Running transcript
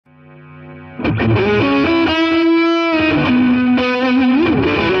Hi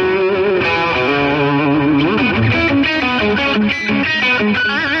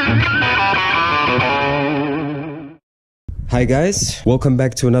guys, welcome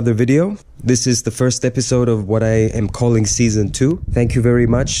back to another video. This is the first episode of what I am calling Season 2. Thank you very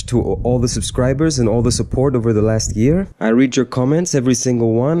much to all the subscribers and all the support over the last year. I read your comments, every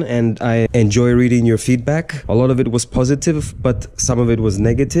single one, and I enjoy reading your feedback. A lot of it was positive, but some of it was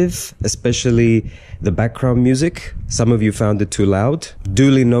negative, especially the background music. Some of you found it too loud.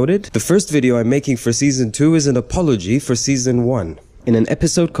 Duly noted. The first video I'm making for Season 2 is an apology for Season 1. In an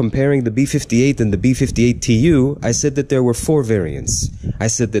episode comparing the B58 and the B58 TU, I said that there were 4 variants. I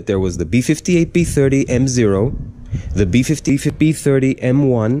said that there was the B58 B30 M0, the B58 B30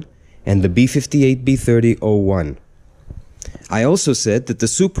 M1, and the B58 B30 01. I also said that the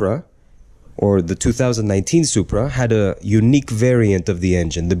Supra, or the 2019 Supra, had a unique variant of the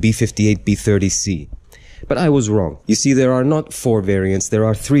engine, the B58 B30C. But I was wrong. You see, there are not 4 variants, there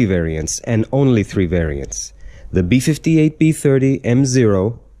are 3 variants, and only 3 variants. The B58 B30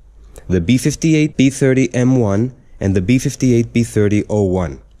 M0, the B58 B30 M1, and the B58 B30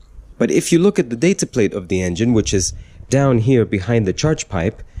 01. But if you look at the data plate of the engine, which is down here behind the charge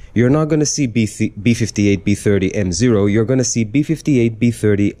pipe, you're not going to see B58 B30 M0, you're going to see B58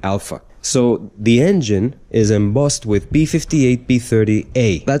 B30 Alpha. So the engine is embossed with B58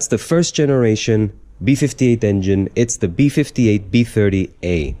 B30A. That's the first generation B58 engine. It's the B58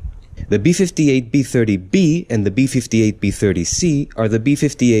 B30A. The B58 B30B and the B58 B30C are the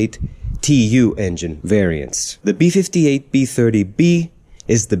B58 TU engine variants. The B58 B30B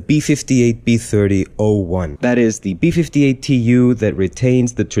is the B58 B3001. That is the B58 TU that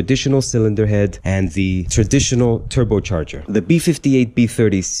retains the traditional cylinder head and the traditional turbocharger. The B58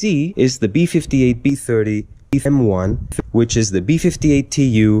 B30C is the B58 B30 M1, which is the B58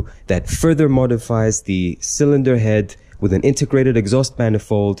 TU that further modifies the cylinder head with an integrated exhaust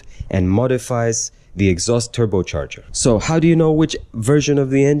manifold and modifies the exhaust turbocharger. So how do you know which version of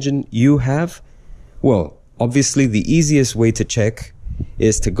the engine you have? Well, obviously the easiest way to check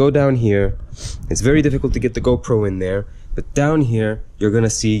is to go down here. It's very difficult to get the GoPro in there, but down here you're gonna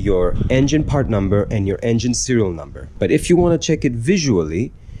see your engine part number and your engine serial number. But if you want to check it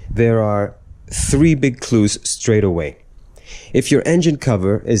visually, there are 3 big clues straight away. If your engine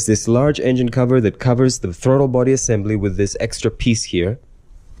cover is this large engine cover that covers the throttle body assembly with this extra piece here,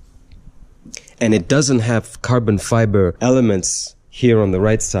 and it doesn't have carbon fiber elements here on the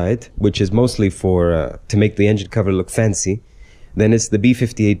right side, which is mostly for to make the engine cover look fancy, then it's the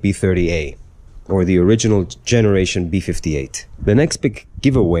B58 B30A, or the original generation B58. The next big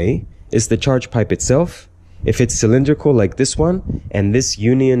giveaway is the charge pipe itself. If it's cylindrical like this one, and this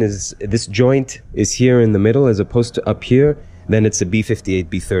joint is here in the middle as opposed to up here, then it's a B58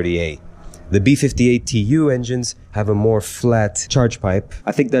 B30A. The B58 TU engines have a more flat charge pipe.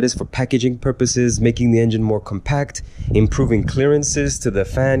 I think that is for packaging purposes, making the engine more compact, improving clearances to the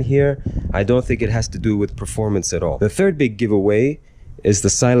fan here. I don't think it has to do with performance at all. The third big giveaway is the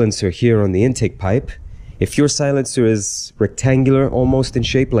silencer here on the intake pipe. If your silencer is rectangular almost in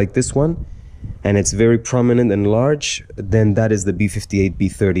shape like this one, and it's very prominent and large, then that is the B58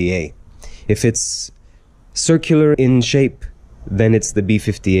 B30A. If it's circular in shape, then it's the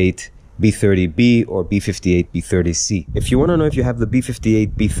B58 B30B or B58 B30C. If you want to know if you have the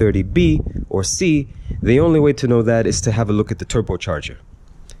B58 B30B or C, the only way to know that is to have a look at the turbocharger.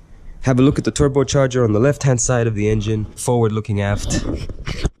 Have a look at the turbocharger on the left-hand side of the engine, forward looking aft.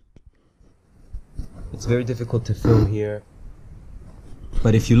 It's very difficult to film here,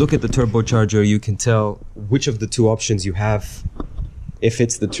 but if you look at the turbocharger, you can tell which of the 2 options you have. If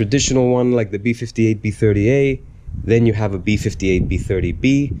it's the traditional one like the B58 B30A, then you have a B58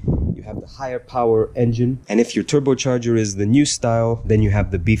 B30B. You have the higher power engine. And if your turbocharger is the new style, then you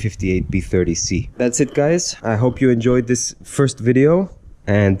have the B58 B30C. That's it, guys. I hope you enjoyed this first video,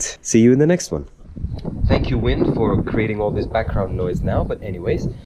 and see you in the next one. Thank you, Wind, for creating all this background noise now. But anyways,